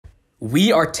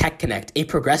We are TecConnect, a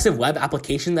progressive web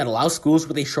application that allows schools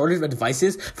with a shortage of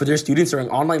devices for their students during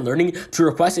online learning to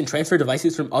request and transfer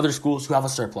devices from other schools who have a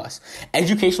surplus.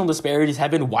 Educational disparities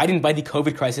have been widened by the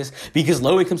COVID crisis because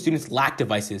low-income students lack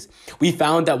devices. We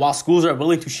found that while schools are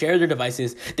willing to share their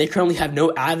devices, they currently have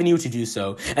no avenue to do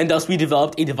so, and thus we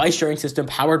developed a device sharing system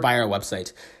powered by our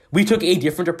website. We took a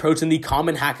different approach in the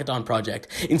Common Hackathon project.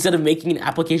 Instead of making an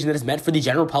application that is meant for the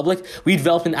general public, we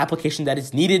developed an application that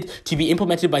is needed to be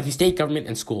implemented by the state government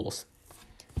and schools.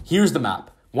 Here's the map.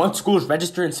 Once schools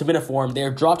register and submit a form, they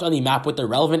are dropped on the map with their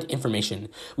relevant information.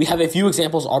 We have a few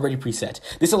examples already preset.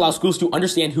 This allows schools to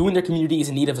understand who in their community is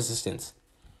in need of assistance.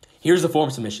 Here's the form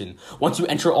submission. Once you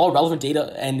enter all relevant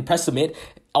data and press submit,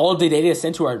 all of the data is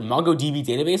sent to our MongoDB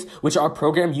database, which our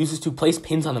program uses to place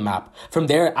pins on the map. From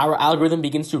there, our algorithm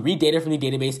begins to read data from the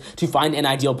database to find an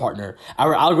ideal partner.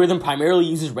 Our algorithm primarily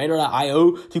uses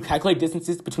radar.io to calculate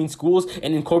distances between schools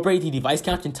and incorporate the device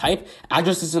count and type,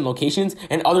 addresses and locations,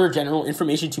 and other general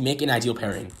information to make an ideal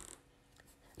pairing.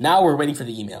 Now we're waiting for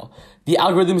the email. The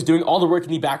algorithm is doing all the work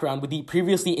in the background with the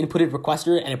previously inputted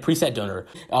requester and a preset donor.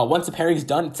 Once the pairing is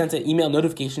done, it sends an email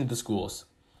notification to the schools.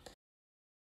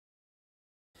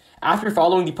 After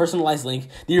following the personalized link,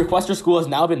 the requester school has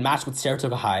now been matched with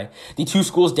Saratoga High. The two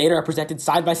schools' data are presented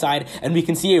side by side, and we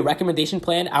can see a recommendation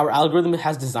plan our algorithm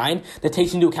has designed that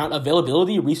takes into account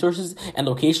availability, resources, and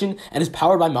location, and is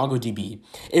powered by MongoDB.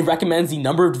 It recommends the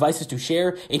number of devices to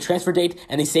share, a transfer date,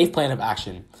 and a safe plan of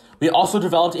action. We also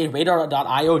developed a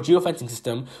radar.io geofencing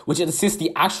system, which assists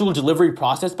the actual delivery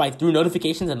process through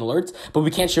notifications and alerts, but we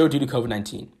can't show due to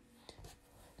COVID-19.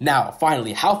 Now,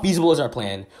 finally, how feasible is our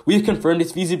plan? We have confirmed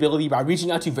its feasibility by reaching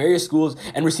out to various schools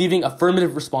and receiving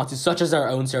affirmative responses such as our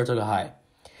own Saratoga High.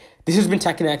 This has been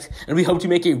TecConnect, and we hope to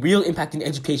make a real impact in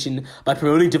education by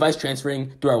promoting device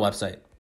transferring through our website.